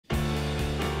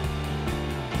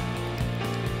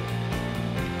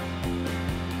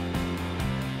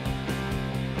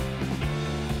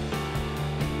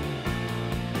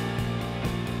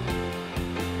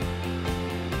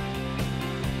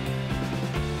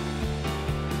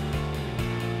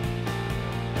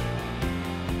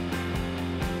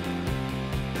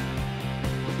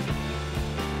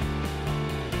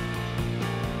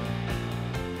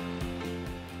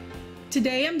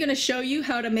Today I'm going to show you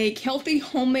how to make healthy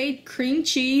homemade cream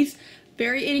cheese.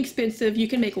 Very inexpensive. You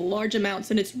can make large amounts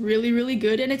and it's really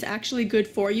good, and it's actually good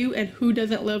for you, and who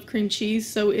doesn't love cream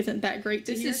cheese? So isn't that great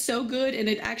to hear? This is so good, and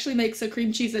it actually makes a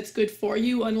cream cheese that's good for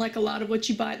you. Unlike a lot of what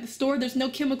you buy at the store, there's no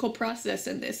chemical process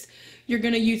in this. You're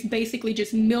going to use basically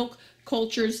just milk,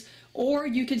 cultures, or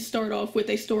you can start off with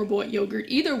a store-bought yogurt.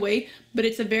 Either way, but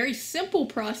it's a very simple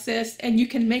process, and you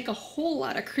can make a whole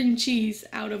lot of cream cheese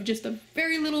out of just a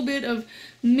very little bit of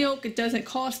milk. It doesn't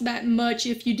cost that much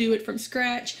if you do it from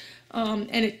scratch,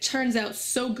 and it turns out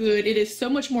so good. It is so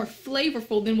much more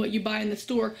flavorful than what you buy in the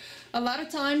store. A lot of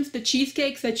times the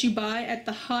cheesecakes that you buy at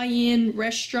the high-end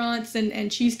restaurants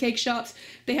and cheesecake shops,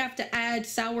 they have to add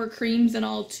sour creams and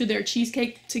all to their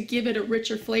cheesecake to give it a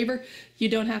richer flavor. You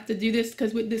don't have to do this,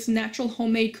 because with this natural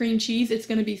homemade cream cheese, it's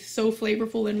going to be so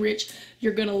flavorful and rich.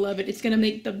 You're going to love it. It's going to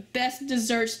make the best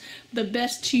desserts, the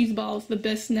best cheese balls, the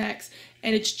best snacks,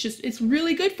 and it's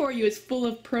really good for you. It's full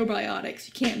of probiotics.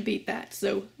 You can't beat that.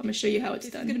 So I'm going to show you how it's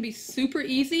done. It's going to be super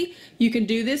easy. You can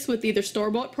do this with either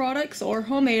store-bought products or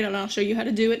homemade, and I'll show you how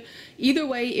to do it. Either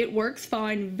way, it works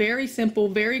fine. Very simple,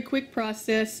 very quick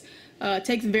process.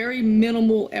 Takes very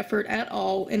minimal effort at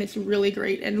all, and it's really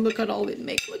great. And look at all it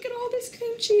makes. Look at all this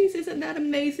cream cheese. Isn't that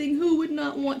amazing? Who would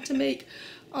not want to make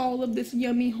all of this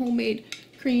yummy homemade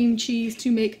cream cheese to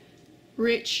make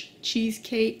rich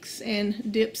cheesecakes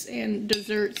and dips and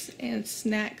desserts and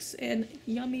snacks and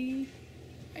yummy?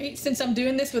 Right, since I'm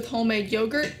doing this with homemade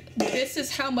yogurt, this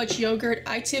is how much yogurt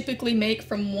I typically make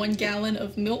from 1 gallon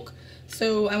of milk.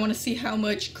 So I want to see how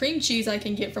much cream cheese I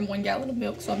can get from 1 gallon of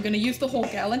milk. So I'm going to use the whole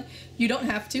gallon. You don't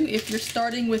have to. If you're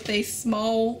starting with a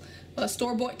small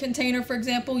store-bought container, for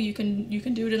example, you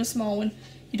can do it in a small one.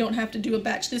 You don't have to do a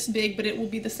batch this big, but it will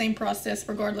be the same process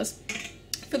regardless.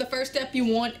 For the first step, you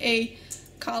want a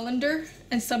colander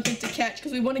and something to catch,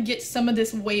 because we want to get some of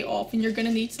this weight off, and you're going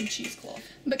to need some cheesecloth.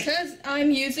 Because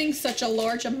I'm using such a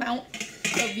large amount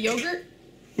of yogurt,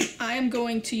 I am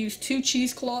going to use 2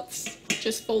 cheesecloths,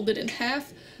 just folded in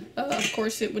half. Of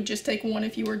course, it would just take 1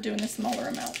 if you were doing a smaller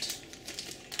amount.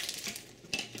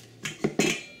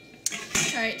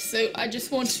 Alright, so I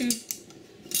just want to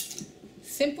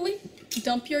simply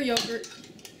dump your yogurt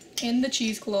in the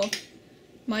cheesecloth.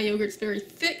 My yogurt's very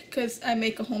thick because I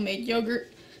make a homemade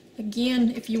yogurt.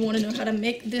 Again, if you want to know how to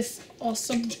make this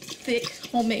awesome, thick,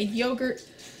 homemade yogurt,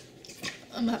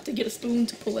 I'm going to have to get a spoon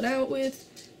to pull it out with.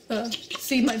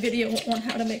 See my video on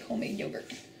how to make homemade yogurt.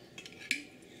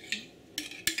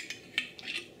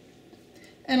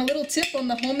 And a little tip on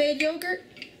the homemade yogurt,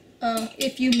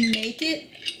 if you make it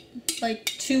like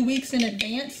 2 weeks in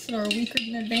advance or a week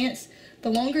in advance, the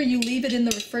longer you leave it in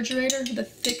the refrigerator, the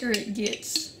thicker it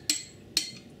gets.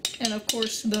 And of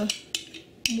course, the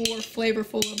more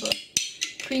flavorful of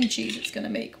a cream cheese it's going to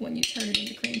make when you turn it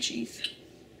into cream cheese.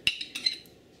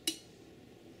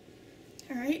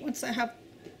 Alright, once I have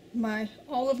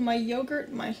all of my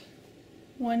yogurt, my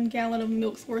 1 gallon of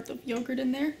milk's worth of yogurt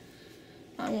in there,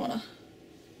 I want to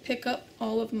pick up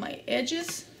all of my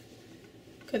edges,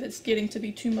 because it's getting to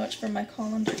be too much for my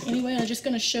colander anyway. I'm just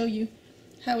going to show you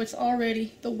how it's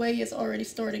already, the whey is already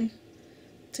starting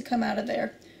to come out of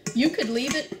there. You could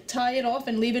leave it, tie it off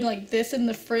and leave it like this in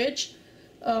the fridge,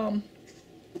 but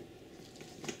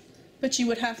you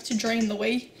would have to drain the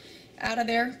whey out of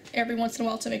there every once in a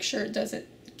while to make sure it doesn't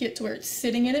get to where it's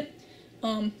sitting in it.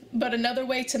 But another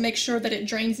way to make sure that it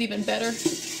drains even better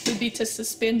would be to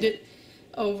suspend it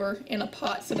over in a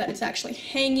pot so that it's actually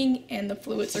hanging and the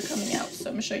fluids are coming out. So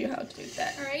I'm going to show you how to do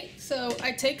that. Alright, so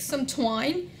I take some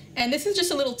twine, and this is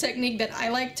just a little technique that I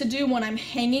like to do when I'm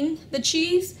hanging the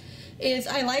cheese, is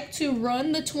I like to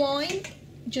run the twine,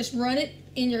 just run it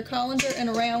in your colander and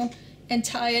around and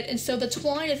tie it, and so the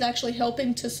twine is actually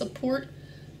helping to support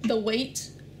the weight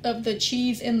of the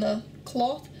cheese in the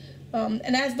cloth.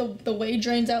 And as the whey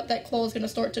drains out, that cloth is going to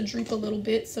start to droop a little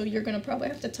bit, so you're going to probably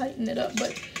have to tighten it up,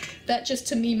 but that just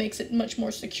to me makes it much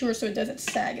more secure so it doesn't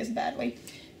sag as badly.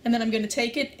 And then I'm going to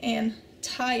take it and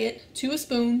tie it to a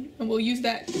spoon, and we'll use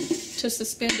that to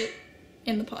suspend it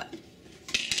in the pot.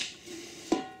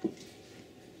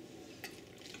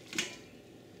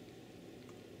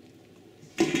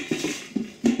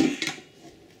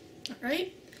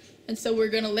 Alright, and so we're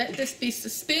going to let this be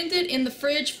suspended in the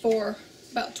fridge for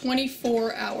about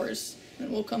 24 hours,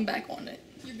 and we'll come back on it.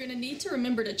 You're going to need to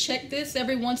remember to check this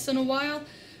every once in a while,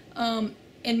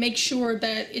 and make sure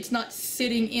that it's not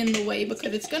sitting in the whey,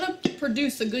 because it's going to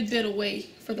produce a good bit of whey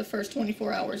for the first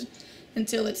 24 hours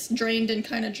until it's drained and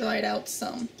kind of dried out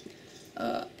some.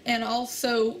 And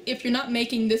also, if you're not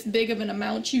making this big of an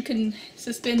amount, you can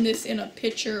suspend this in a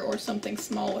pitcher or something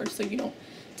smaller so you don't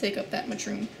take up that much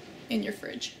room in your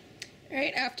fridge. All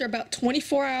right, after about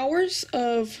 24 hours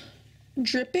of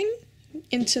dripping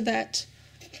into that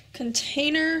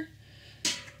container,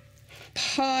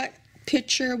 pot,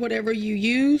 pitcher, whatever you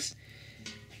use,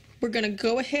 we're going to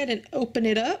go ahead and open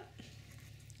it up,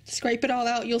 scrape it all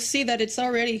out. You'll see that it's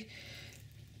already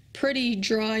pretty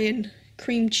dry and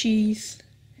cream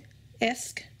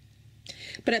cheese-esque.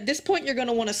 But at this point, you're going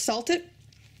to want to salt it.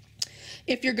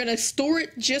 If you're going to store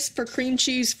it just for cream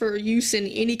cheese for use in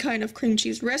any kind of cream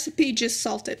cheese recipe, just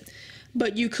salt it.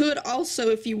 But you could also,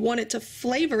 if you wanted to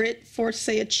flavor it for,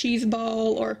 say, a cheese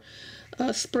ball or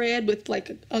a spread with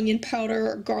like onion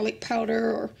powder or garlic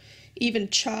powder or even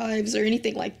chives or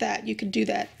anything like that, you could do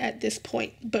that at this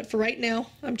point. But for right now,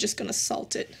 I'm just going to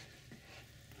salt it.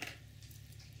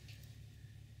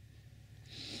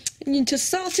 And to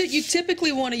salt it, you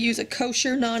typically want to use a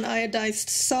kosher non-iodized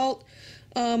salt.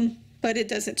 But it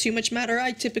doesn't too much matter.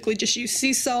 I typically just use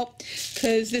sea salt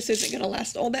because this isn't going to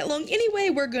last all that long. Anyway,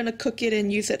 we're going to cook it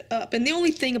and use it up. And the only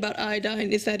thing about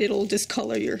iodine is that it'll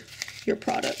discolor your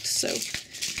product. So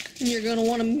you're going to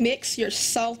want to mix your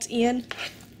salt in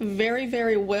very,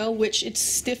 very well, which it's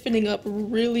stiffening up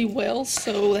really well.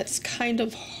 So that's kind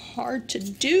of hard to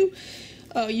do.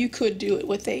 You could do it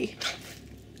with a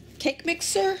cake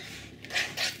mixer.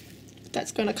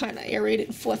 That's going to kind of aerate it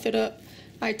and fluff it up.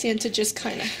 I tend to just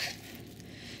kind of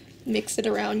mix it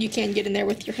around. You can get in there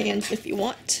with your hands if you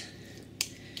want.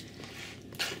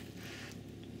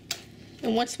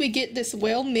 And once we get this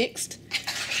well mixed,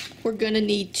 we're going to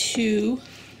need to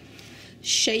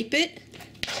shape it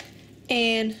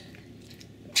and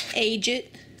age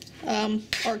it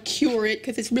or cure it,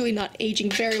 because it's really not aging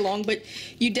very long, but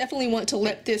you definitely want to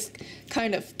let this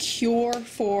kind of cure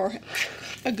for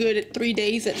a good 3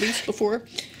 days at least before,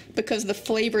 because the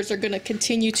flavors are going to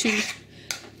continue to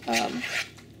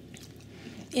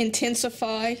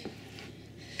intensify,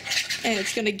 and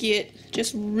it's going to get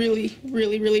just really,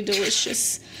 really, really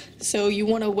delicious. So you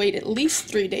want to wait at least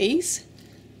 3 days.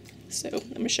 So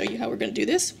let me show you how we're going to do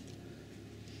this.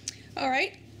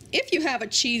 Alright, if you have a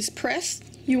cheese press,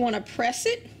 you want to press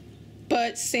it,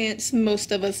 but since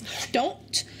most of us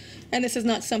don't, and this is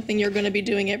not something you're going to be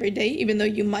doing every day, even though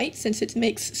you might, since it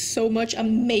makes so much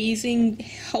amazing,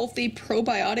 healthy,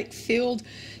 probiotic-filled,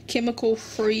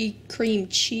 chemical-free cream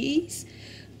cheese,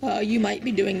 you might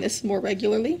be doing this more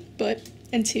regularly. But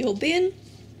until then,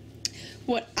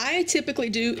 what I typically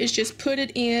do is just put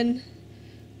it in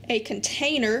a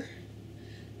container,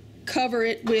 cover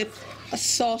it with a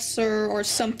saucer or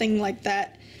something like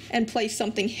that, and place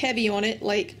something heavy on it,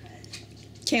 like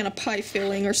can of pie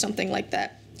filling or something like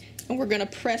that. And we're going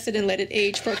to press it and let it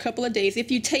age for a couple of days.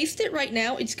 If you taste it right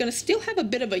now, it's going to still have a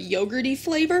bit of a yogurty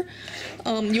flavor.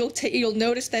 You'll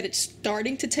notice that it's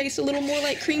starting to taste a little more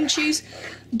like cream cheese,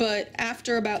 but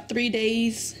after about 3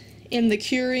 days in the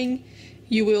curing,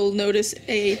 you will notice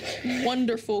a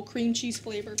wonderful cream cheese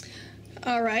flavor.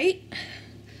 All right,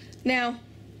 now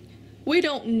we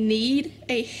don't need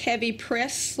a heavy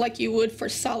press like you would for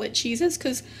solid cheeses,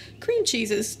 because cream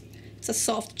cheese it's a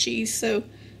soft cheese, so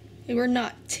we're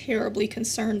not terribly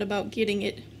concerned about getting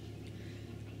it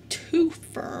too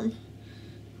firm.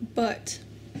 But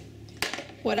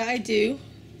what I do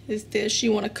is this: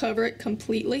 you want to cover it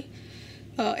completely,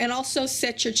 and also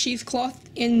set your cheesecloth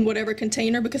in whatever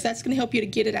container, because that's going to help you to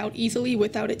get it out easily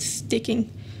without it sticking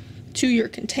to your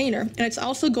container. And it's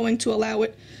also going to allow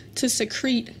it to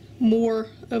secrete more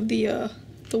of the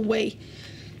whey.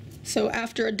 So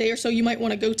after a day or so, you might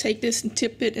want to go take this and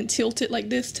tip it and tilt it like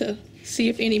this to see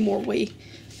if any more whey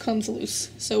comes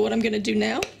loose. So what I'm going to do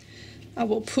now, I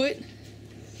will put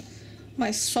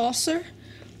my saucer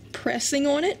pressing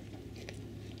on it,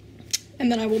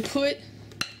 and then I will put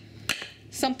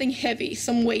something heavy,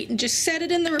 some weight, and just set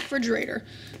it in the refrigerator,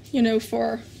 you know,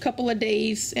 for a couple of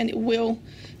days, and it will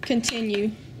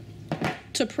continue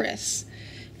to press.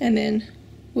 And then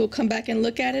we'll come back and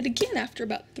look at it again after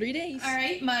about 3 days. All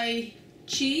right, my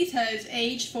cheese has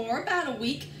aged for about a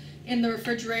week in the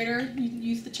refrigerator. You can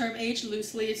use the term age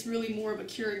loosely. It's really more of a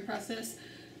curing process.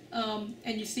 And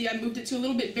you see I moved it to a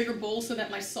little bit bigger bowl so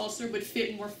that my saucer would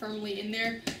fit more firmly in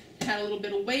there. It had a little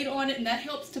bit of weight on it, and that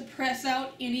helps to press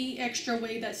out any extra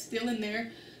whey that's still in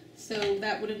there. So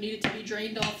that would have needed to be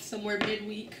drained off somewhere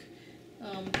midweek.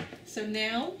 So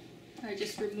now I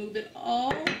just remove it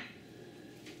all.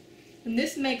 And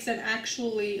this makes an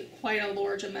actually quite a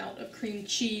large amount of cream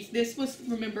cheese. This was,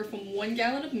 remember, from 1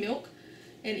 gallon of milk.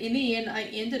 And in the end, I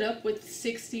ended up with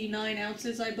 69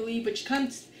 ounces, I believe, which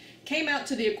came out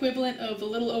to the equivalent of a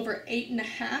little over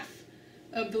 8.5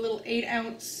 of the little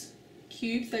 8-ounce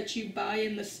cubes that you buy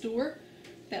in the store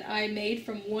that I made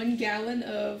from 1 gallon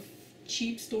of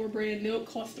cheap store brand milk.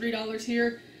 Cost $3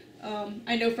 here.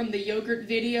 I know from the yogurt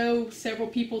video, several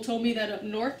people told me that up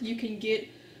north you can get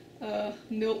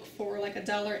milk for like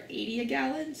 $1.80 a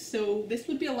gallon. So this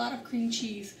would be a lot of cream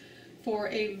cheese for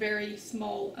a very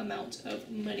small amount of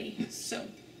money. So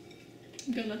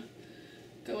I'm gonna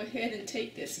go ahead and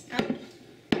take this out.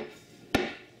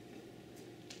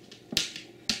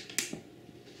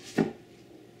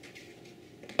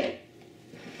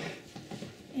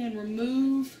 And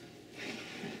remove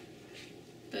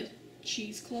the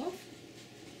cheesecloth.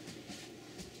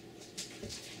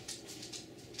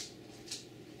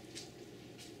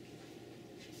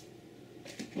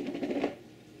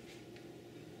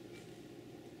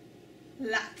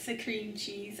 Lots of cream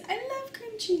cheese. I love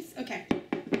cream cheese. Okay.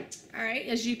 Alright,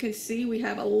 as you can see, we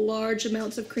have a large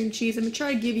amounts of cream cheese. I'm going to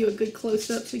try to give you a good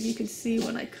close-up so you can see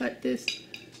when I cut this.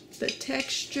 The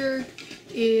texture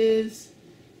is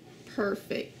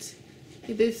perfect.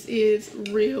 This is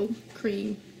real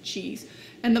cream cheese.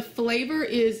 And the flavor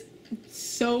is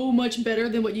so much better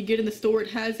than what you get in the store. It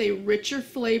has a richer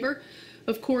flavor.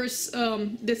 Of course,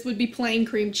 this would be plain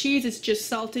cream cheese. It's just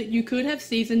salted. You could have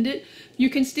seasoned it. You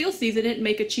can still season it and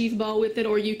make a cheese ball with it,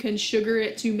 or you can sugar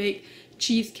it to make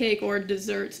cheesecake or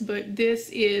desserts. But this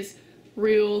is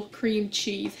real cream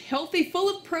cheese. Healthy,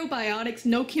 full of probiotics,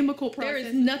 no chemical process. There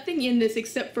is nothing in this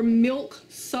except for milk,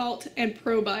 salt, and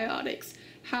probiotics.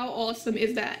 How awesome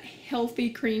is that?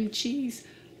 Healthy cream cheese.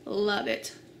 Love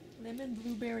it. Lemon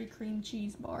blueberry cream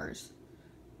cheese bars.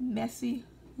 Messy,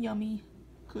 yummy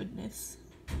goodness.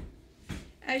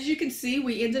 As you can see,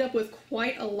 we ended up with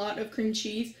quite a lot of cream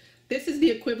cheese. This is the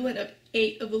equivalent of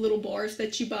 8 of the little bars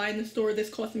that you buy in the store. This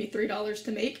cost me $3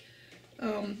 to make.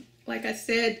 Like I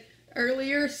said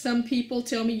earlier, some people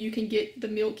tell me you can get the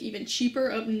milk even cheaper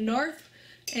up north,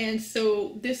 and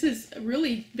so this is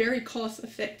really very cost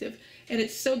effective, and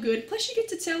it's so good. Plus you get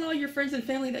to tell all your friends and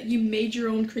family that you made your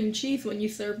own cream cheese when you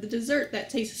serve the dessert. That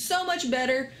tastes so much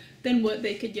better than what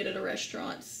they could get at a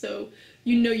restaurant. So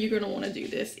you know you're going to want to do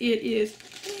this. It is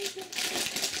amazing.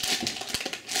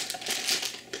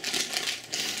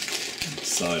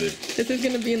 Excited. This is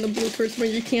going to be in the bloopers where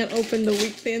you can't open the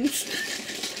wheat thins.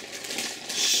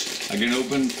 I can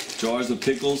open jars of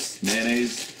pickles,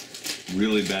 mayonnaise.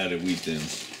 Really bad at wheat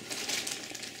thins.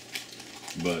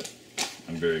 But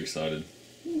I'm very excited.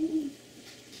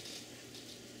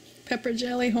 Pepper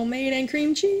jelly, homemade, and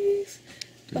cream cheese.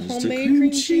 There's the homemade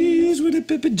cream cheese with the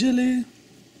pepper jelly.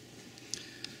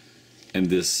 And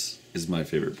this is my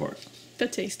favorite part. The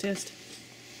taste test.